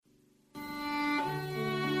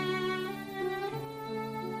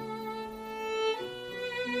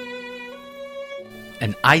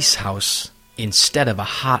An Ice House Instead of a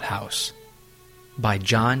Hot House by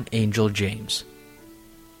John Angel James.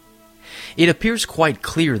 It appears quite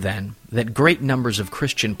clear, then, that great numbers of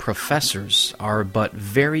Christian professors are but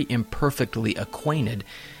very imperfectly acquainted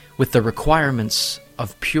with the requirements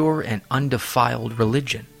of pure and undefiled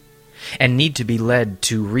religion, and need to be led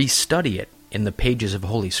to restudy it in the pages of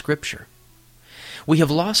Holy Scripture. We have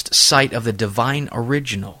lost sight of the divine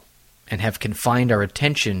original, and have confined our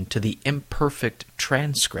attention to the imperfect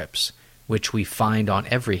transcripts which we find on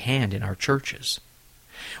every hand in our churches.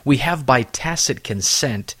 We have by tacit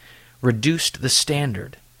consent reduced the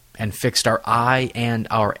standard, and fixed our eye and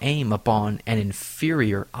our aim upon an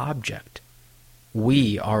inferior object.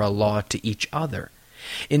 We are a law to each other,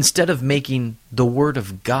 instead of making the Word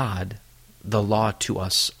of God the law to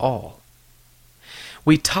us all.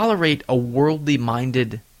 We tolerate a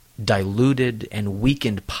worldly-minded, diluted, and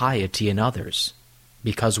weakened piety in others,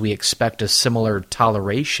 because we expect a similar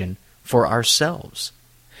toleration for ourselves.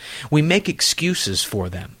 We make excuses for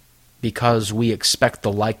them, because we expect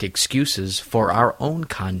the like excuses for our own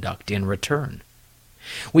conduct in return.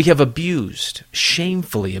 We have abused,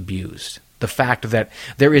 shamefully abused, the fact that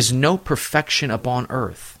there is no perfection upon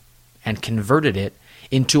earth, and converted it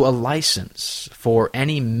into a license for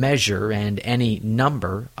any measure and any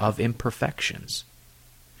number of imperfections.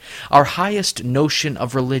 Our highest notion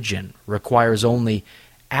of religion requires only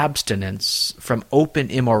abstinence from open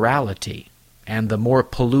immorality and the more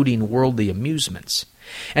polluting worldly amusements,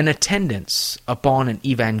 an attendance upon an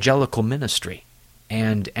evangelical ministry,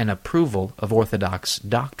 and an approval of orthodox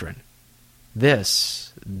doctrine.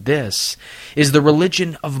 This is the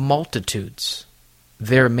religion of multitudes.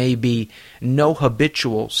 There may be no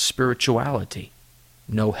habitual spirituality,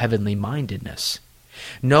 no heavenly mindedness,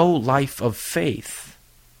 no life of faith,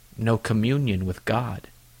 no communion with God,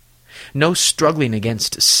 no struggling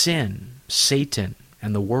against sin, Satan,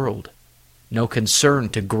 and the world, no concern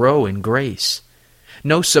to grow in grace,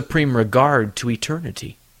 no supreme regard to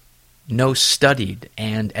eternity, no studied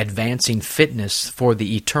and advancing fitness for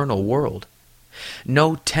the eternal world,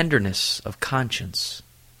 no tenderness of conscience,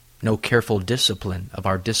 no careful discipline of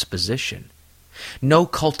our disposition, no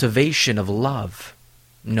cultivation of love,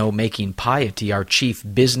 no making piety our chief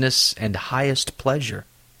business and highest pleasure,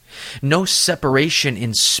 no separation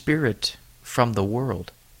in spirit from the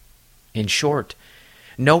world. In short,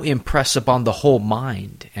 no impress upon the whole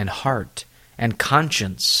mind and heart and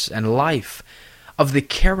conscience and life of the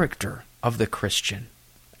character of the Christian,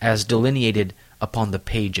 as delineated upon the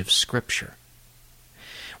page of Scripture.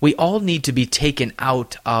 We all need to be taken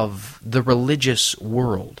out of the religious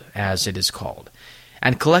world, as it is called,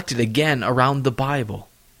 and collected again around the Bible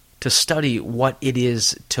to study what it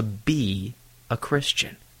is to be a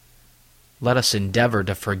Christian. Let us endeavor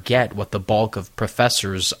to forget what the bulk of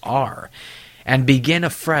professors are, and begin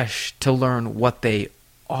afresh to learn what they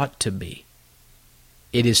ought to be.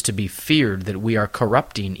 It is to be feared that we are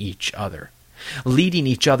corrupting each other, leading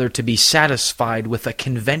each other to be satisfied with a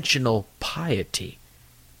conventional piety.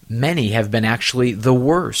 Many have been actually the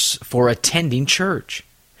worse for attending church.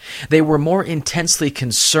 They were more intensely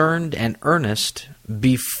concerned and earnest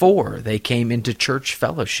before they came into church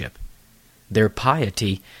fellowship. Their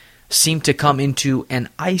piety seemed to come into an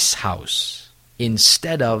ice house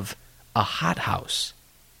instead of a hot house.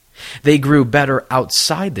 They grew better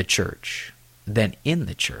outside the church than in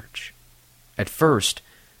the church. At first,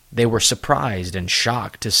 they were surprised and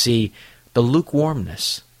shocked to see the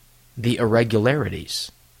lukewarmness, the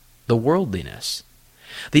irregularities, the worldliness,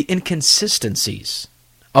 the inconsistencies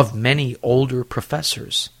of many older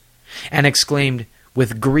professors, and exclaimed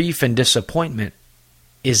with grief and disappointment,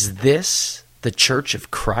 "Is this the Church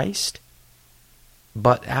of Christ?"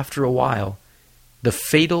 But after a while, the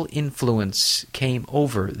fatal influence came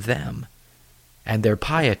over them, and their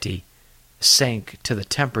piety sank to the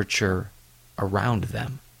temperature around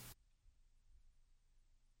them.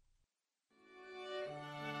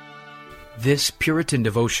 This Puritan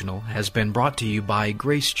devotional has been brought to you by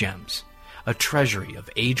Grace Gems, a treasury of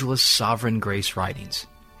ageless sovereign grace writings.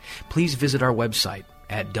 Please visit our website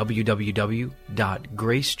at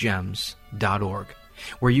www.gracegems.org,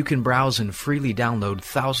 where you can browse and freely download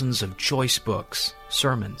thousands of choice books,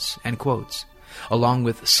 sermons, and quotes, along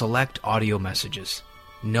with select audio messages.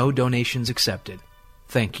 No donations accepted.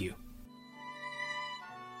 Thank you.